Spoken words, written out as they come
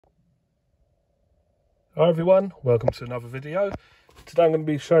Hi everyone, welcome to another video. Today I'm going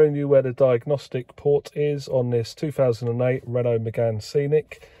to be showing you where the diagnostic port is on this 2008 Renault Megane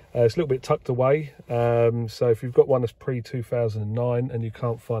Scenic. It's a little bit tucked away, so if you've got one that's pre-2009 and you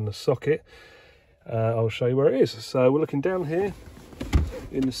can't find the socket, I'll show you where it is. So we're looking down here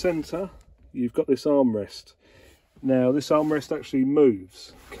in the centre. You've got this armrest. Now this armrest actually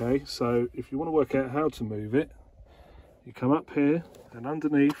moves, okay, so if you want to work out how to move it, you come up here and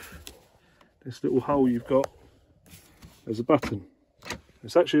underneath this little hole you've got, there's a button.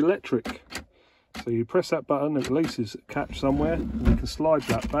 It's actually electric, so you press that button, it releases a catch somewhere, and you can slide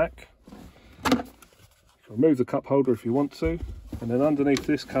that back. You can remove the cup holder if you want to, and then underneath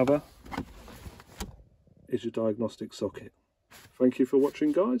this cover is your diagnostic socket. Thank you for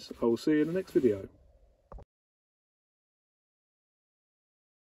watching, guys. I will see you in the next video.